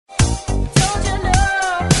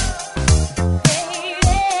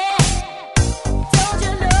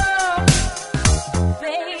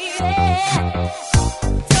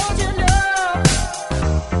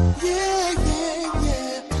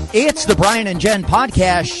It's the Brian and Jen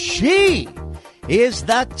podcast. She is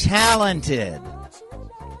the talented,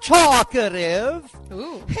 talkative,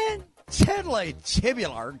 and totally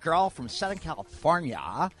tubular girl from Southern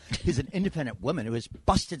California. She's an independent woman who has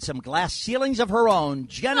busted some glass ceilings of her own.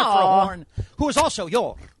 Jennifer Horn, who is also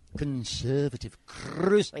your conservative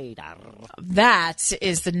crusader. That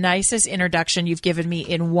is the nicest introduction you've given me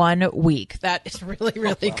in 1 week. That is really,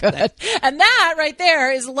 really good. And that right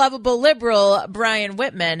there is lovable liberal Brian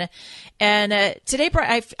Whitman. And today,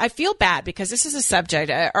 I feel bad because this is a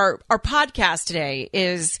subject. Our podcast today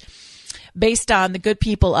is based on the good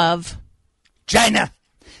people of China.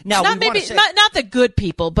 Now, not the good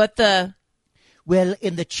people, but the... Well,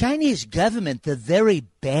 in the Chinese government, they're very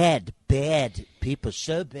bad people,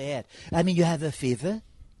 so bad. I mean, you have a fever?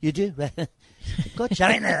 You do? Go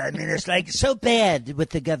China. I mean, it's like so bad with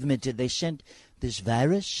the government. They sent this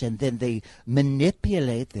virus, and then they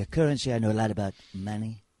manipulate their currency. I know a lot about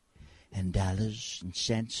money and dollars and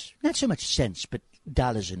cents. Not so much cents, but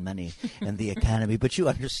dollars and money and the economy. But you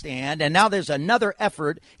understand. And now there's another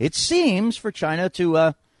effort, it seems, for China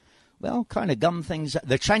to... kind of gum things,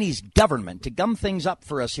 the Chinese government to gum things up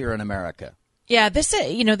for us here in America. Yeah, this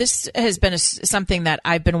has been something that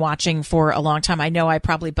I've been watching for a long time. I know I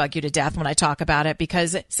probably bug you to death when I talk about it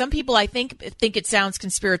because some people I think it sounds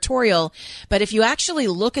conspiratorial, but if you actually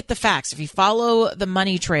look at the facts, if you follow the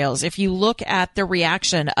money trails, if you look at the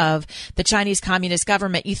reaction of the Chinese Communist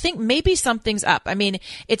government, you think maybe something's up. I mean,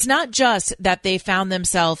 it's not just that they found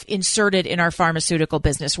themselves inserted in our pharmaceutical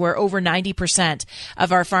business, where over 90%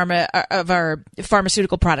 of our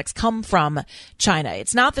pharmaceutical products come from China.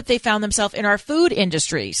 It's not that they found themselves in our food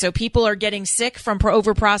industry. So people are getting sick from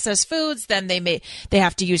over-processed foods. Then they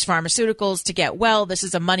have to use pharmaceuticals to get well. This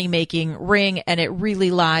is a money-making ring, and it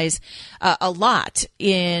really lies a lot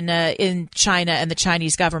in China and the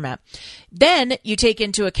Chinese government. Then you take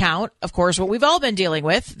into account, of course, what we've all been dealing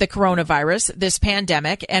with, the coronavirus, this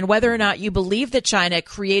pandemic, and whether or not you believe that China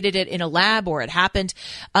created it in a lab or it happened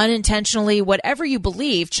unintentionally. Whatever you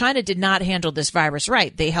believe, China did not handle this virus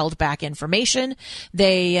right. They held back information.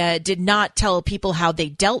 They did not tell people how they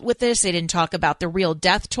dealt with this. They didn't talk about the real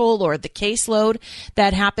death toll or the caseload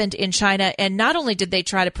that happened in China. And not only did they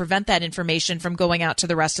try to prevent that information from going out to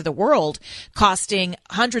the rest of the world, costing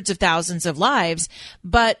hundreds of thousands of lives,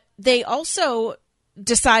 but they also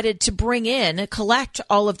decided to collect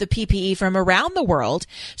all of the PPE from around the world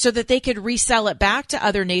so that they could resell it back to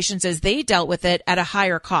other nations as they dealt with it at a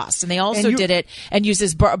higher cost. And they also did it and used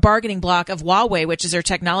this bargaining block of Huawei, which is their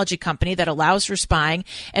technology company that allows for spying,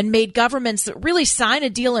 and made governments really sign a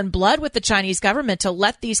deal in blood with the Chinese government to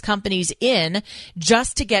let these companies in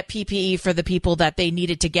just to get PPE for the people that they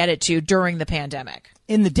needed to get it to during the pandemic.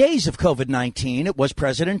 In the days of COVID-19, it was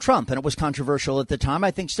President Trump, and it was controversial at the time.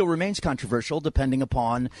 I think still remains controversial, depending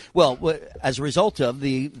upon, as a result of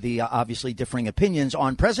the obviously differing opinions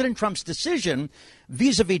on President Trump's decision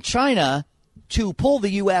vis-a-vis China to pull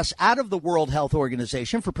the U.S. out of the World Health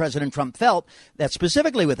Organization. For President Trump felt that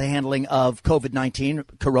specifically with the handling of COVID-19,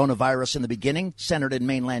 coronavirus in the beginning, centered in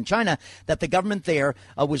mainland China, that the government there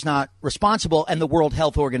was not responsible, and the World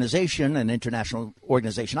Health Organization, an international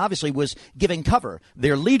organization, obviously was giving cover.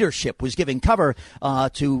 Their leadership was giving cover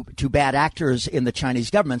to bad actors in the Chinese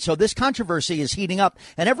government. So this controversy is heating up,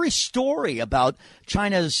 and every story about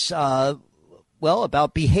China's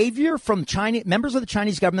about behavior from members of the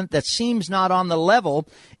Chinese government that seems not on the level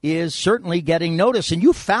is certainly getting notice. And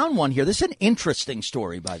you found one here. This is an interesting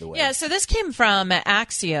story, by the way. Yeah, so this came from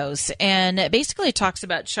Axios, and it basically talks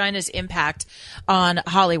about China's impact on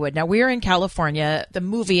Hollywood. Now, we're in California. The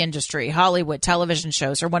movie industry, Hollywood, television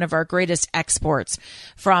shows are one of our greatest exports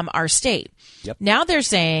from our state. Yep. Now they're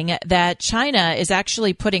saying that China is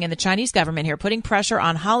actually putting pressure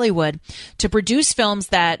on Hollywood to produce films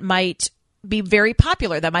that might be very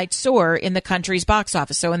popular, that might soar in the country's box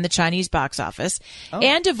office, so in the Chinese box office,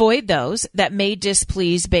 and avoid those that may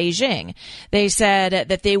displease Beijing. They said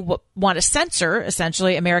that they want to censor,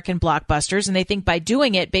 essentially, American blockbusters, and they think by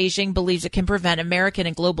doing it, Beijing believes it can prevent American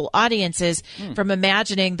and global audiences from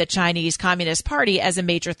imagining the Chinese Communist Party as a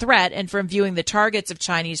major threat and from viewing the targets of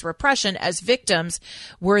Chinese repression as victims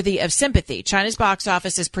worthy of sympathy. China's box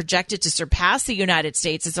office is projected to surpass the United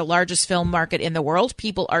States as the largest film market in the world.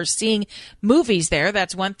 People are seeing movies there.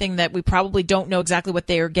 That's one thing that we probably don't know exactly what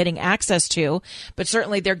they are getting access to, but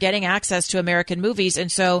certainly they're getting access to American movies. And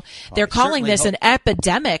so they're calling this an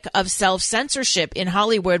epidemic of self-censorship in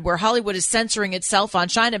Hollywood, where Hollywood is censoring itself on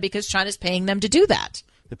China because China's paying them to do that.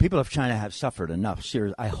 The people of China have suffered enough.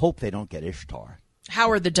 Seriously, I hope they don't get Ishtar.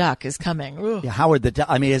 Howard the Duck is coming. Ugh. Yeah, Howard the Duck.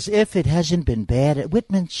 I mean, as if it hasn't been bad.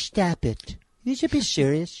 Whitman, stop it. You should be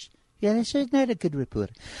serious. Yeah, this is not a good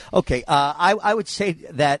report. Okay, I would say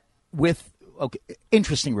that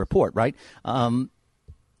interesting report, right?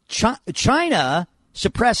 China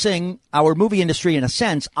suppressing our movie industry in a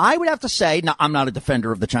sense, I would have to say, now I'm not a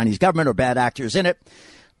defender of the Chinese government or bad actors in it,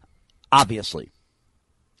 obviously.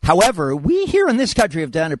 However, we here in this country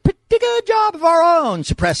have done a pretty good job of our own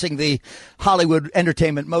suppressing the Hollywood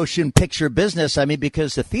entertainment motion picture business. I mean,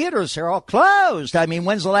 because the theaters are all closed. I mean,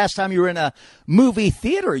 when's the last time you were in a movie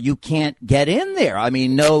theater? You can't get in there. I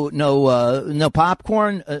mean, no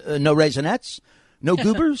popcorn, no Raisinets, no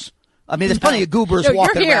goobers. I mean, there's plenty of goobers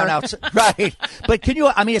walking around outside. Right. But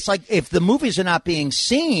it's like if the movies are not being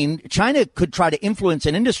seen, China could try to influence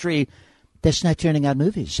an industry that's not turning out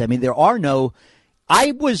movies. I mean,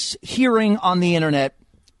 I was hearing on the internet,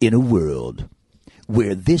 in a world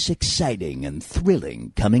where this exciting and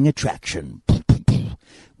thrilling coming attraction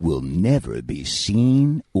will never be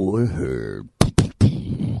seen or heard.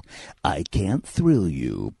 I can't thrill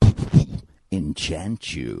you,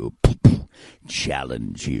 enchant you,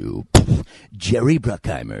 challenge you. Jerry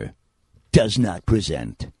Bruckheimer does not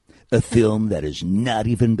present a film that has not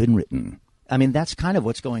even been written. I mean, that's kind of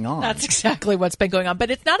what's going on. That's exactly what's been going on.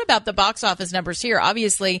 But it's not about the box office numbers here.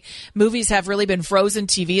 Obviously, movies have really been frozen.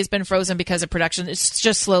 TV has been frozen because of production. It's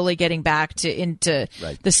just slowly getting back into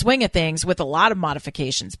the swing of things with a lot of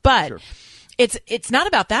modifications. But sure. It's not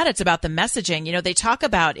about that. It's about the messaging. You know, they talk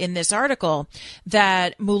about in this article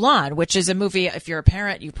that Mulan, which is a movie, if you're a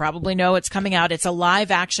parent, you probably know it's coming out. It's a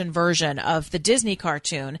live action version of the Disney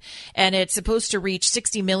cartoon, and it's supposed to reach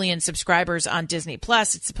 60 million subscribers on Disney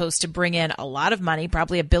Plus. It's supposed to bring in a lot of money,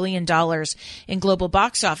 probably $1 billion in global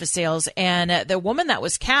box office sales. And the woman that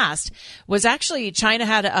was cast was actually, China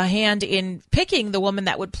had a hand in picking the woman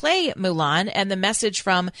that would play Mulan, and the message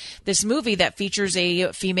from this movie that features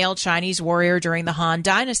a female Chinese warrior during the Han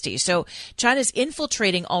Dynasty. So China's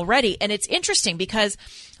infiltrating already. And it's interesting because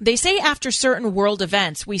they say after certain world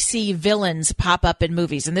events, we see villains pop up in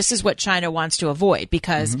movies. And this is what China wants to avoid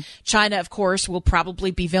because China, of course, will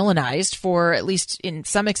probably be villainized for, at least in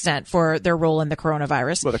some extent, for their role in the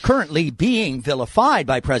coronavirus. Well, they're currently being vilified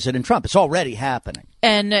by President Trump. It's already happening.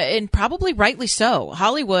 And probably rightly so.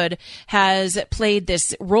 Hollywood has played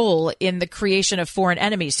this role in the creation of foreign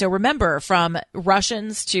enemies. So remember, from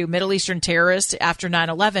Russians to Middle Eastern terrorists after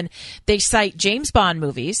 9/11, they cite James Bond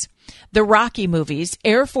movies, the Rocky movies,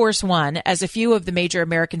 Air Force One as a few of the major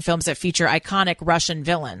American films that feature iconic Russian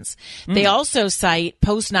villains. They also cite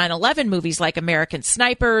post 9/11 movies like American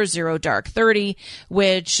Sniper, Zero Dark 30,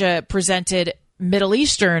 which presented Middle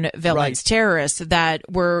Eastern villains, terrorists that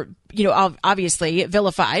were, obviously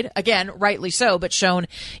vilified, again, rightly so, but shown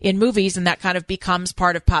in movies, and that kind of becomes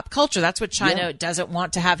part of pop culture. That's what China doesn't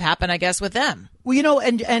want to have happen, I guess, with them. Well,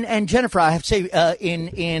 and Jennifer, I have to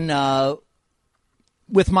say,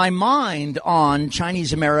 with my mind on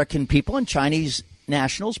Chinese American people and Chinese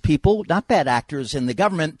nationals, people, not bad actors in the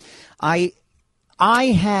government, I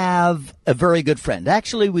have a very good friend.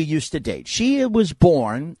 Actually, we used to date. She was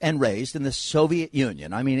born and raised in the Soviet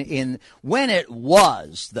Union. I mean, when it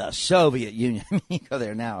was the Soviet Union. You go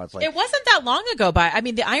there now, it's like... It wasn't that long ago,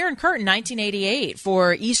 the Iron Curtain, 1988,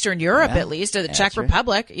 for Eastern Europe, at least, or the Czech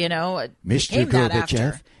Republic, Mr.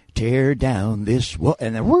 Gorbachev, tear down this wall,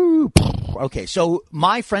 and then, woo! Okay, so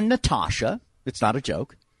my friend Natasha, it's not a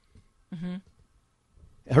joke.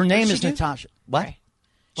 Her name is Natasha. What? Right.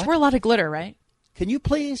 She wore a lot of glitter, right? Can you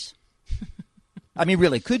please? I mean,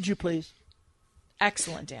 really, could you please?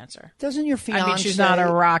 Excellent answer. Doesn't your fiance... I mean, she's not a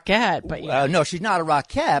rockette, but... no, she's not a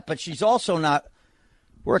rockette, but she's also not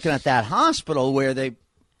working at that hospital where they,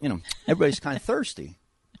 everybody's kind of thirsty.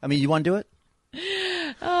 I mean, you want to do it?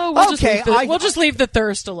 Oh, we'll just leave the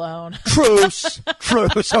thirst alone. Truce.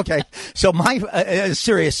 Okay. So my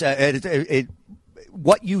serious,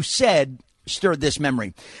 what you said stirred this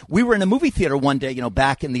memory. We were in a movie theater one day,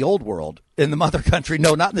 back in the old world, in the mother country.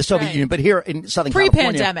 No, not in the Soviet Union, but here in Southern California.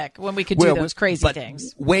 Pre-pandemic, when we could do those crazy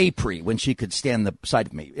things. Way pre, when she could stand the side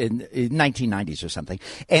of me, in 1990s or something.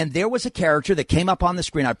 And there was a character that came up on the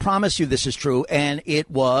screen. I promise you this is true. And it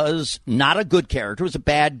was not a good character. It was a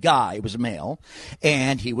bad guy. It was a male.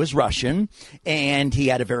 And he was Russian. And he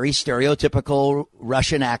had a very stereotypical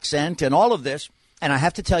Russian accent and all of this. And I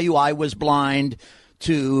have to tell you, I was blind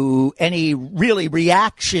to any really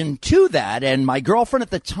reaction to that. And my girlfriend at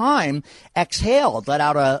the time exhaled, let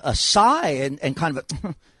out a sigh and kind of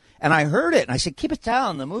And I heard it, and I said, keep it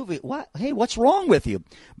down, the movie. What? Hey, what's wrong with you?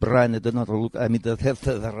 Brian, they did not look, I mean,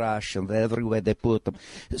 the Russians, everywhere they put them.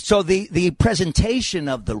 So the presentation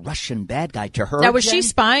of the Russian bad guy to her. Now, was she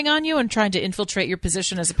spying on you and trying to infiltrate your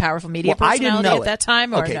position as a powerful media personality I didn't know at that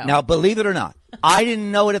time? Or okay, no? Now, believe it or not, I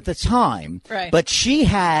didn't know it at the time, right. But she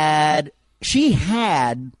had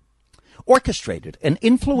orchestrated an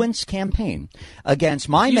influence campaign against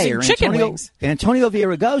my mayor, Antonio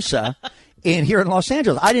Villaraigosa, here in Los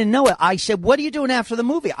Angeles. I didn't know it. I said, what are you doing after the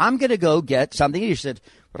movie? I'm going to go get something. He said,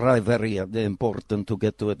 very important to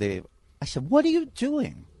get to the... I said, what are you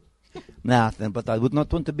doing? Nothing, but I would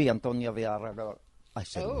not want to be Antonio Villaraigosa. I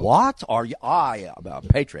said, What are you? I am a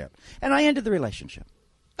patriot. And I ended the relationship.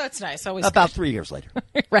 That's nice. Always about good. 3 years later.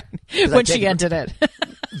 Right. When she ended it.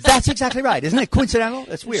 That's exactly right. Isn't it coincidental?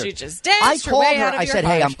 That's weird. She just danced her way out of I your said,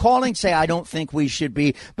 heart. hey, I'm calling, say I don't think we should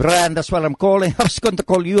be, Brian, that's what I'm calling. I was going to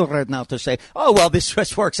call you right now to say, oh, well, this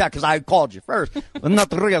just works out because I called you first. Well,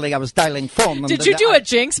 not really. I was dialing phone. Did you do a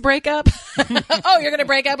Jinx breakup? Oh, you're going to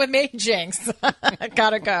break up with me? Jinx.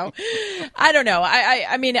 Gotta go. I don't know.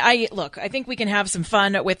 I mean, look, I think we can have some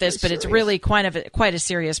fun with this, but it's really quite a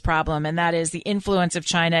serious problem, and that is the influence of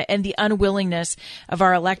China and the unwillingness of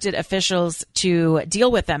our elected officials to deal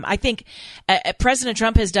with them. I think President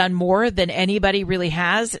Trump has done more than anybody really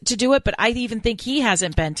has to do it, but I even think he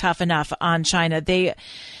hasn't been tough enough on China.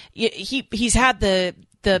 He's had the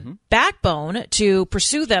backbone to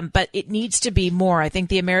pursue them, but it needs to be more. I think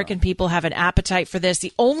the American people have an appetite for this.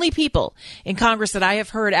 The only people in Congress that I have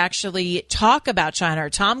heard actually talk about China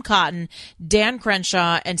are Tom Cotton, Dan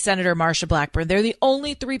Crenshaw, and Senator Marsha Blackburn. They're the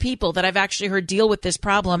only three people that I've actually heard deal with this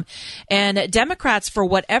problem. And Democrats, for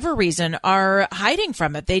whatever reason, are hiding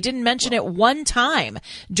from it. They didn't mention it one time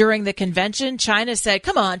during the convention. China said,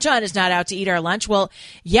 come on, China's not out to eat our lunch. Well,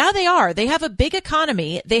 yeah, they are. They have a big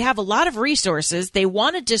economy. They have a lot of resources. They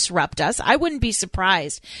want to disrupt us. I wouldn't be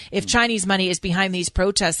surprised if Chinese money is behind these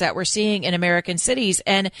protests that we're seeing in American cities.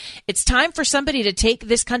 And it's time for somebody to take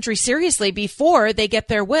this country seriously before they get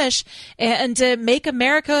their wish and to make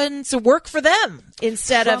Americans work for them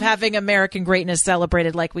instead of having American greatness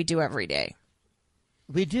celebrated like we do every day.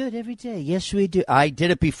 We do it every day. Yes, we do. I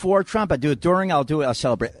did it before Trump. I do it during. I'll do it. I'll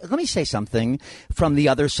celebrate. Let me say something from the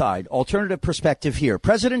other side. Alternative perspective here.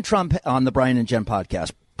 President Trump on the Brian and Jen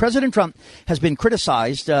podcast. President Trump has been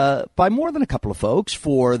criticized by more than a couple of folks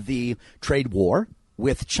for the trade war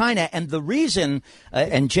with China. And the reason,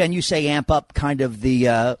 and Jen, you say amp up kind of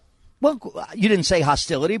the, well, you didn't say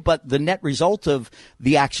hostility, but the net result of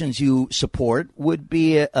the actions you support would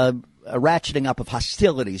be a ratcheting up of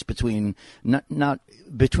hostilities between not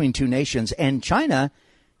between two nations. And China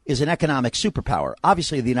is an economic superpower.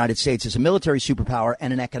 Obviously, the United States is a military superpower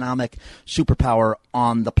and an economic superpower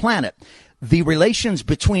on the planet. The relations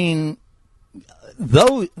between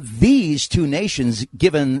these two nations,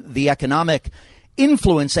 given the economic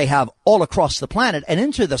influence they have all across the planet and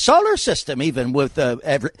into the solar system, even with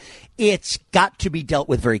it's got to be dealt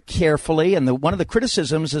with very carefully. And one of the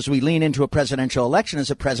criticisms as we lean into a presidential election is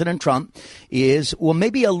that President Trump is, well,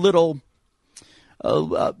 maybe a little,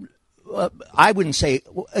 I wouldn't say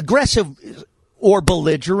aggressive or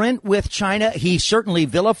belligerent with China. He certainly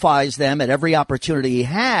vilifies them at every opportunity he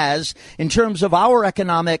has in terms of our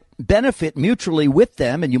economic benefit mutually with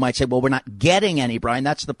them. And you might say, well, we're not getting any, Brian.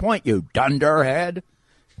 That's the point, you dunderhead.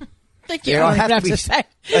 Thank you. I don't have to say.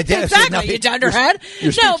 Exactly, you dunderhead.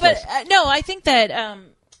 No, but no, I think that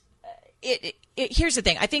here's the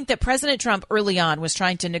thing. I think that President Trump early on was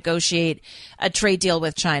trying to negotiate a trade deal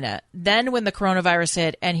with China. Then when the coronavirus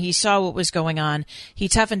hit and he saw what was going on, he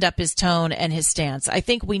toughened up his tone and his stance. I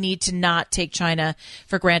think we need to not take China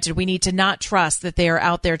for granted. We need to not trust that they are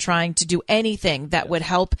out there trying to do anything that would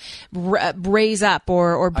help raise up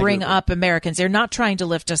or bring up Americans. They're not trying to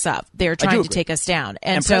lift us up. They're trying to take us down.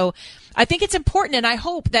 And so I think it's important, and I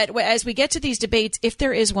hope that as we get to these debates, if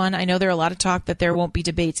there is one, I know there are a lot of talk that there won't be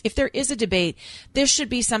debates. If there is a debate, this should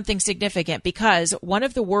be something significant, because one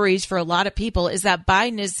of the worries for a lot of people is that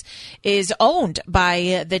Biden is owned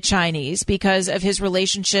by the Chinese because of his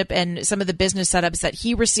relationship and some of the business setups that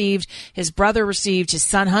he received, his brother received, his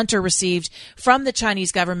son Hunter received from the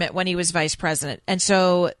Chinese government when he was vice president. And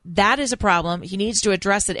so that is a problem. He needs to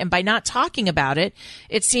address it. And by not talking about it,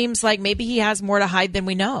 it seems like maybe he has more to hide than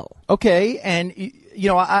we know. Okay, and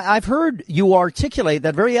I've heard you articulate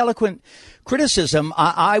that very eloquent criticism.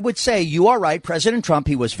 I would say you are right. President Trump,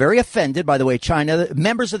 he was very offended by the way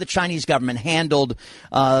members of the Chinese government handled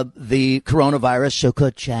the coronavirus,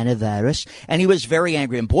 so-called China virus, and he was very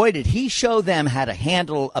angry. And boy, did he show them how to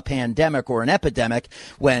handle a pandemic or an epidemic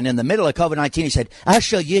when in the middle of COVID-19 he said, I'll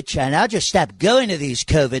show you, China. I'll just stop going to these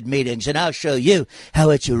COVID meetings and I'll show you how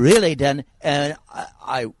it's really done. And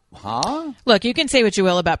Look, you can say what you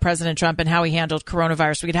will about President Trump and how he handled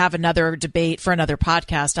coronavirus. We could have another debate for another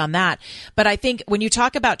podcast on that. But I think when you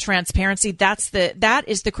talk about transparency, that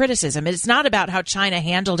is the criticism. It's not about how China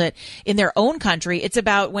handled it in their own country. It's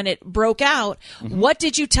about when it broke out, what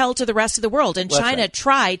did you tell to the rest of the world? And China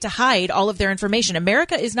tried to hide all of their information.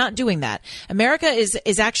 America is not doing that. America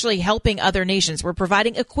is actually helping other nations. We're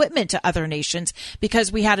providing equipment to other nations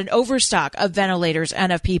because we had an overstock of ventilators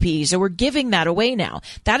and of PPE. So we're giving that away now.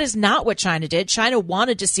 That is not what China did. China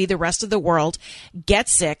wanted to see the rest of the world get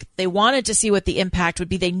sick. They wanted to see what the impact would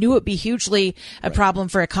be. They knew it would be hugely a problem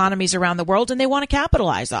for economies around the world, and they want to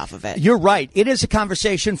capitalize off of it. You're right. It is a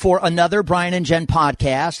conversation for another Brian and Jen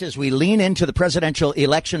podcast as we lean into the presidential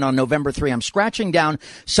election on November 3. I'm scratching down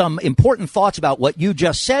some important thoughts about what you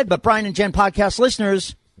just said, but Brian and Jen podcast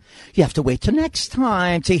listeners, you have to wait till next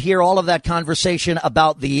time to hear all of that conversation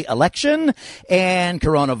about the election and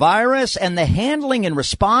coronavirus and the handling and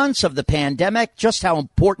response of the pandemic, just how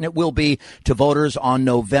important it will be to voters on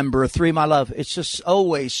November 3. My love, it's just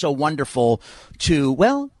always so wonderful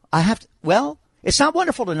to, it's not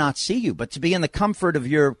wonderful to not see you, but to be in the comfort of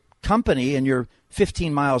your company and you're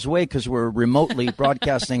 15 miles away because we're remotely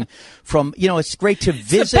broadcasting from, it's great to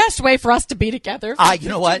visit. It's the best way for us to be together. You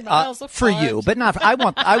know what? For you, but not, I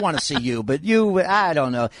want to see you, but you, I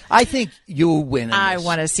don't know. I think you win. I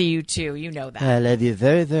want to see you too. You know that. I love you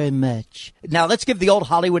very, very much. Now let's give the old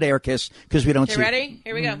Hollywood air kiss because we don't see. Ready?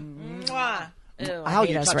 Here we go. Mwah. Ew, how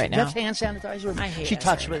do you touch right it? now? That's hand sanitizer. I hate she us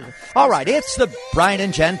touched right it. All right, it's the Brian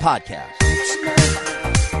and Jen podcast.